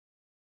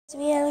It's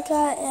me,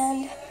 Annika,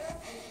 and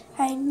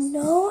I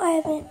know I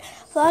haven't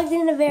vlogged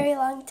in a very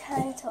long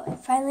time, so I'm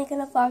finally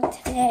gonna vlog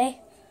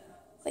today.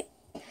 Wait.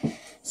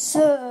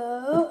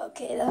 So,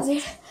 okay, that was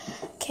it.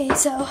 Okay,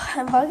 so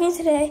I'm vlogging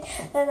today,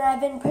 and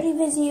I've been pretty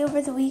busy over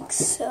the weeks,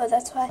 so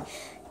that's why I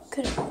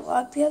couldn't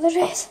vlog the other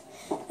days.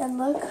 And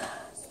look,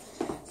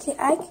 okay,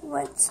 I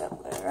went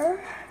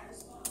somewhere.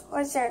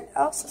 Was there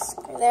else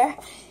somewhere there?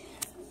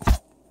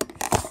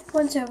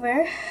 Went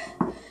over,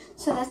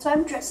 so that's why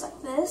I'm dressed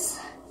like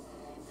this.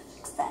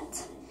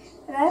 That.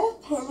 And I have a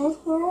pin in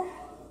here.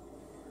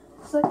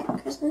 Look, a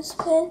Christmas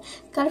pin.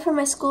 Got it from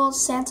my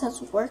school's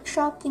Santa's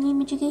workshop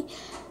thingy-majiggy,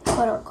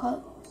 quote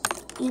unquote.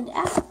 And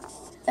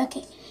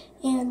okay,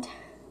 and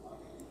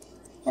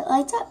it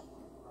lights up.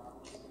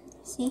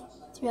 See,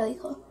 it's really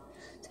cool.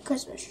 It's a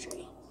Christmas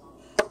tree.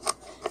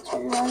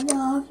 Turn it on and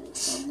off.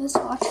 This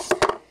watch.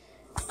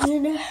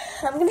 And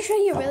I'm gonna show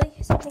you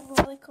something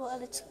really cool,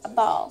 and it's a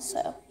ball.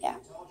 So yeah.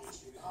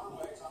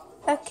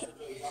 Okay.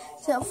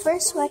 So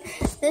first one,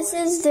 this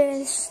is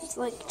this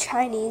like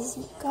Chinese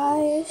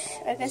guy,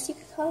 I guess you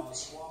could call him.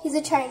 He's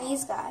a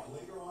Chinese guy.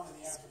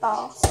 It's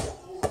balls.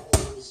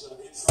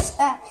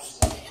 I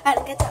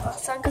didn't get that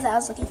last one because I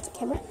was looking at the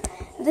camera.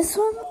 This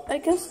one, I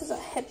guess, is a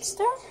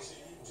hipster.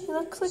 He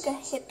looks like a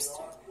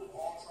hipster.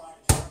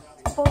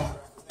 Oh.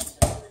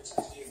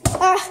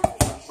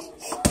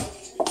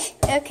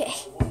 Okay.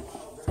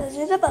 Those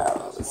are the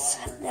balls.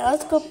 Now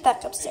let's go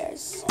back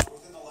upstairs.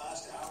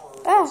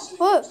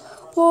 Whoa.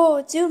 Whoa,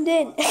 it zoomed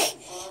in.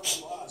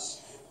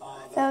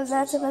 That was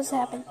not supposed to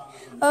happen.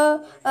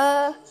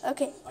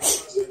 Okay.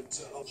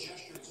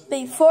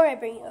 Before I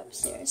bring you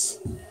upstairs,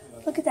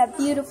 look at that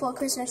beautiful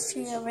Christmas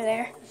tree over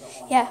there.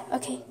 Yeah,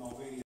 okay.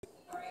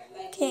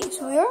 Okay,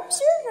 so we're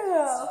upstairs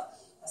now.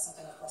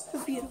 The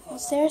beautiful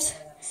stairs.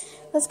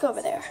 Let's go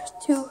over there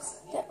to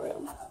that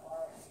room.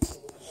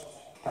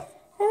 I'm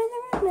in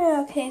the room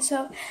now. Okay,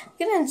 so I'm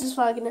gonna just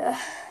vlog in a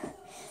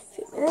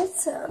few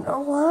minutes. I don't know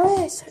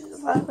why I started the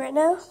vlog right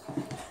now.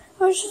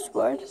 I was just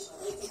bored.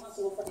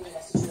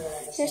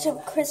 Here's some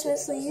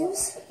Christmas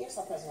leaves.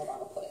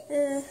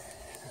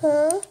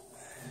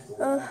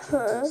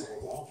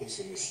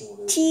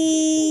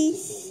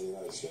 Cheese.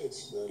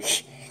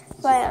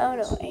 But I don't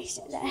know why I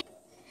said that.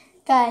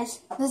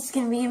 Guys, this is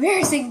gonna be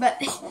embarrassing,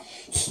 but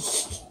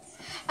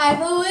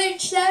I'm a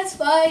witch that's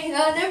flying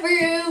on a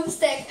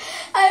broomstick.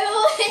 I'm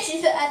a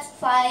witch that's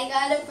flying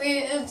on a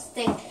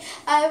broomstick.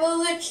 I'm a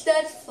witch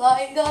that's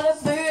flying on a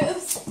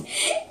broomstick.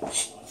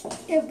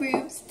 A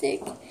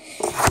broomstick.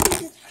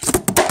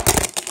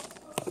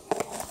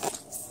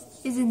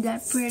 Isn't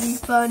that pretty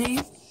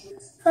funny?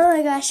 Oh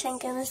my gosh,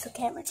 thank goodness the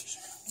camera just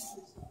shut off.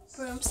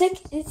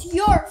 Broomstick, it's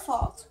your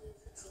fault.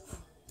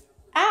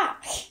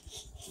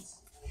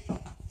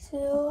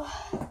 So,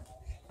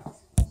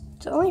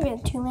 it's only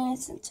been 2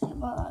 minutes into the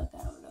vlog. I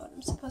don't know what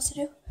I'm supposed to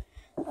do.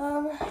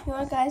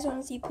 You guys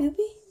want to see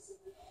Poopy?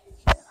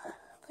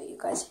 Put you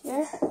guys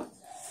here.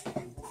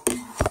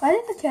 Why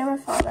did the camera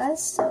fall?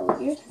 That's so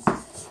weird.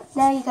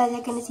 Now you guys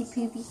are going to see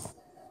Poopy.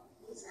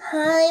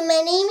 Hi,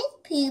 my name is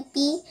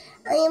Poopy.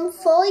 I am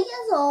 4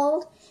 years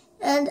old,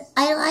 and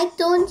I like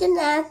doing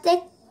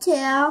gymnastics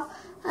too.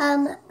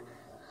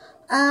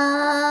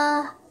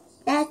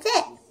 That's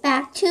it.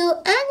 Back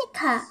to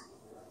Annika.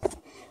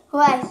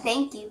 Why,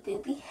 thank you,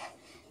 Poopy.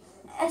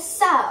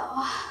 So,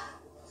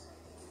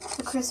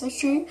 the Christmas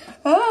tree.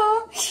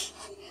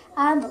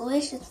 I'm a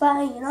wish that's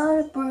flying on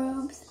a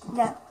broom.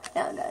 No.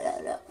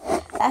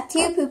 Back to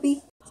you,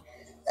 Poopy.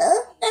 I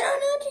don't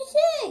know what to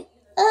say.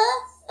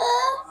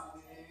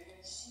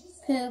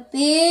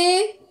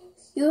 Poopy,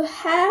 you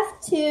have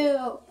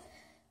to.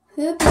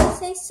 Poopy,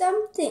 say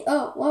something.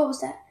 Oh, what was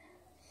that?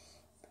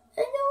 I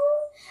know.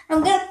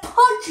 I'm gonna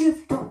punch you if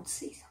you don't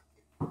say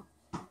something.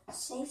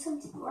 Say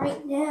something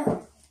right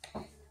now.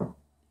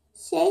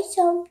 Say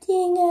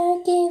something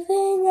I gave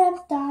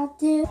up thought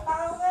to.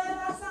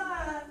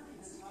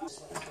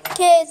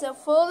 Okay, so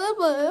full of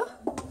blue.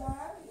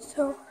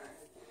 So,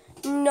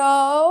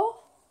 no.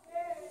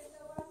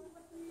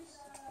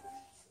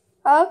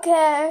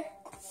 Okay.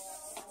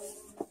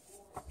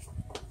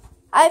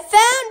 I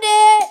found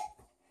it!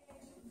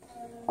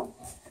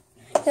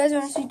 You guys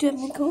want to see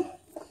something cool?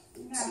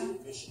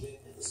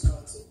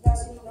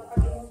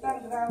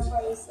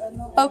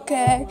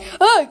 Okay.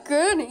 Oh,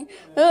 Granny.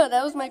 Oh,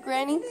 that was my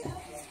Granny.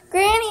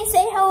 Granny,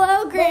 say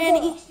hello,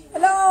 Granny.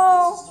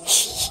 Hello.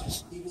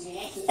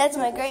 That's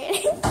my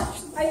Granny.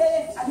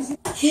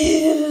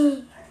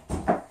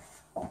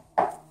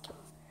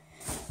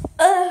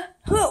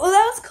 Well,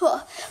 that was cool.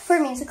 For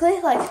musically,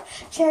 like,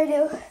 share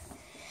do.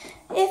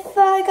 If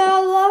I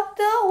got locked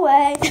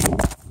away.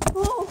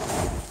 Ooh.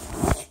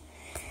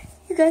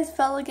 You guys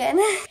fell again.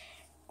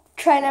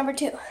 Try number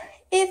 2.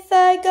 If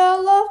I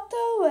got locked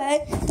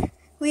away,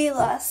 we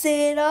lost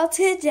it all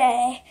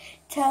today.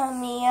 Tell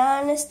me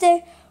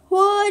honestly,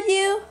 would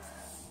you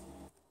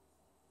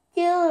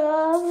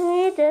love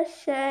me the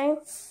same?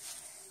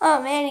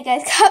 Oh man, you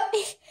guys got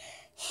me.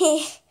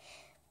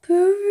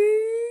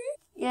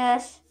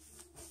 Yes.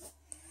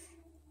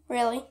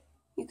 Really?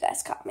 You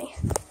guys caught me.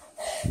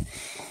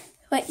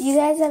 Wait, you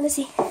guys want to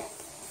see? I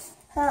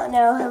don't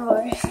know, I'm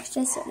bored.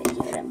 Just want to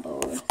do it, I'm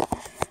bored.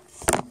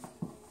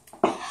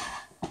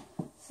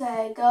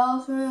 Say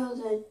go through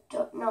the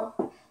door.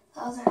 No.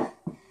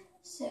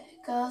 Say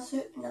go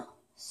through. No.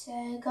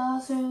 Say go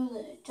through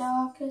the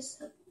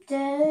darkest of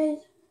days.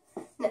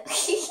 No.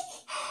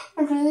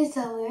 I'm really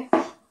so weird.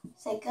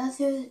 Say go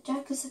through the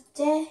darkest of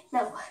days.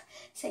 No.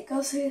 Say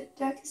go through the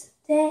darkest of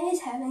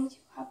days. Having your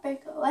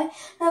heartbreak away.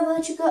 Never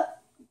let you go.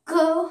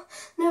 Go.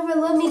 Never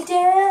let me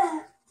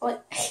down. Wait.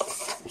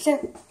 So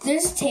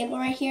there's a table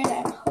right here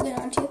that I'm holding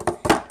on to.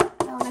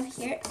 I don't know if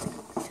you hear it.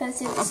 Let's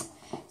do this.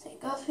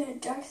 Go through the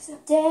darkest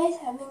of days,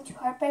 having your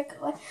heartbreak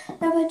away.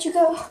 Never let you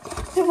go,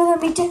 never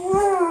let me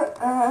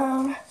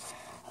down.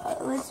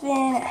 It's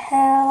been a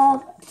hell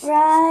of a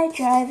ride,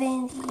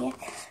 driving the air.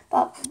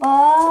 Ba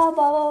ba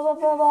ba ba ba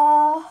ba ba.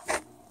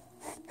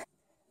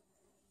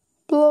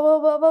 Ba ba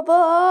ba ba ba.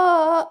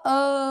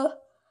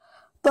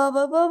 Ba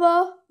ba ba ba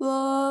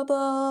ba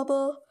ba ba.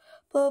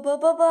 Ba ba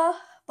ba ba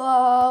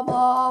ba ba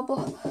ba.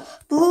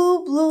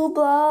 Blue blue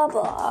blah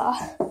blah.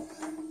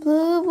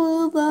 Blue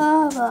blue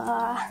blah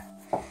blah.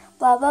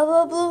 Blah, blah,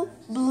 blah, blue,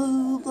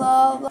 blue,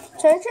 blah, blah.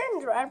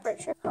 Change red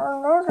picture.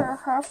 Another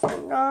half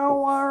an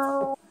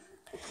hour.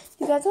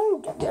 You guys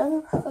aren't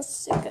digging.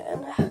 Let's dig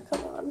in.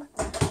 Come on.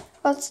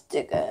 Let's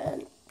dig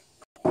in.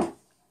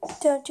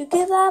 Don't you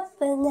give up.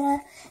 Nah,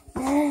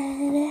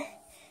 nah, nah.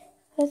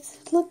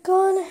 Let's look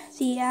on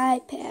the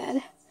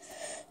iPad.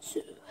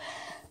 So,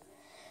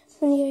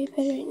 I'm on the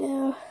iPad right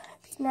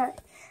now.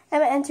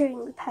 I'm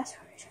entering the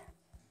password.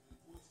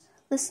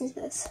 Listen to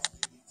this.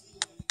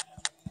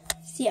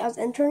 See, I was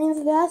entering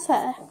the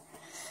password.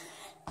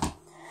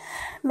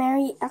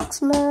 Merry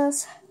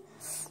Xmas.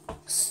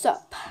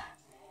 Stop.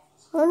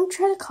 I'm gonna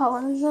try to call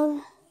one of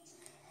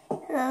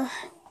them.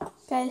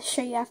 Guys,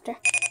 show you after.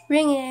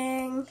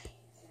 Ringing.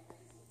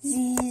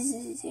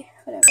 Z.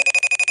 Whatever.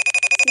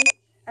 See?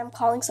 I'm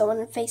calling someone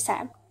on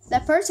FaceTime.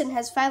 That person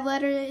has 5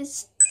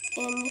 letters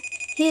in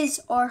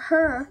his or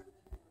her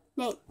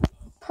name.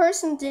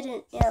 Person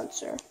didn't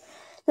answer.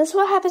 That's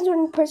what happens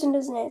when a person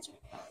doesn't answer.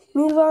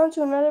 Move on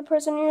to another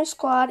person in your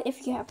squad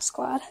if you have a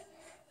squad.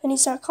 And you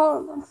start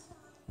calling them.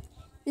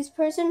 This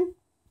person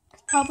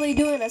is probably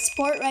doing a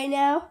sport right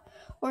now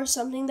or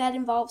something that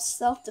involves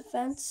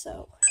self-defense,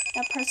 so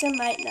that person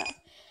might not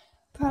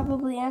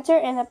probably answer,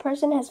 and that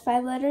person has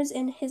 5 letters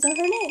in his or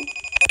her name.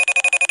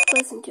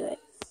 Listen to it.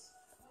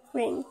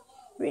 Ring,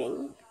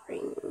 ring,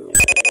 ring, ring.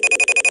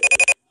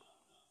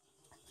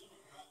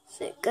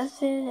 Say, go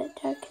through the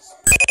darkest.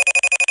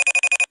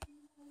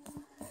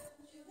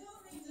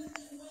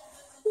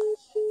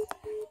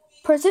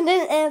 Person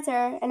didn't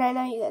answer, and I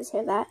know you guys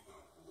hear that.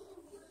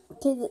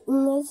 Okay,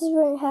 this is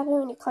what happens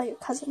when you call your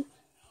cousin.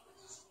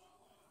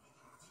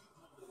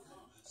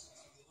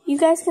 You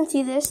guys can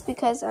see this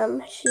because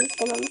she's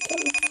been on the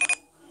camera.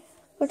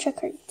 Go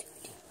check her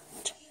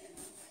YouTube.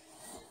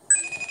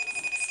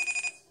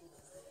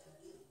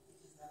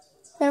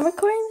 I'm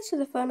recording this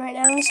with a phone right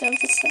now, so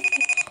if it's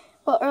like,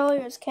 well, earlier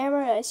it was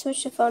camera, I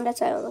switched to phone,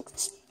 that's why I don't look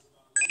this.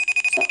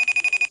 So.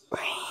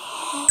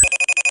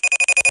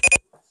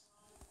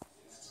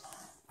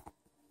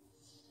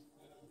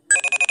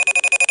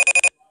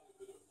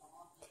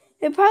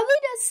 It probably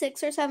does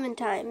 6 or 7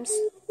 times.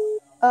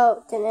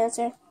 Oh, didn't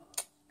answer.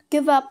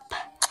 Give up.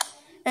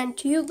 And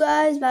to you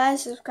guys, bye,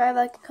 subscribe,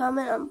 like, and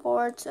comment. I'm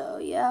bored, so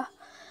yeah.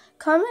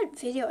 Comment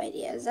video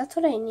ideas. That's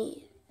what I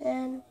need.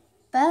 And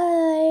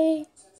bye.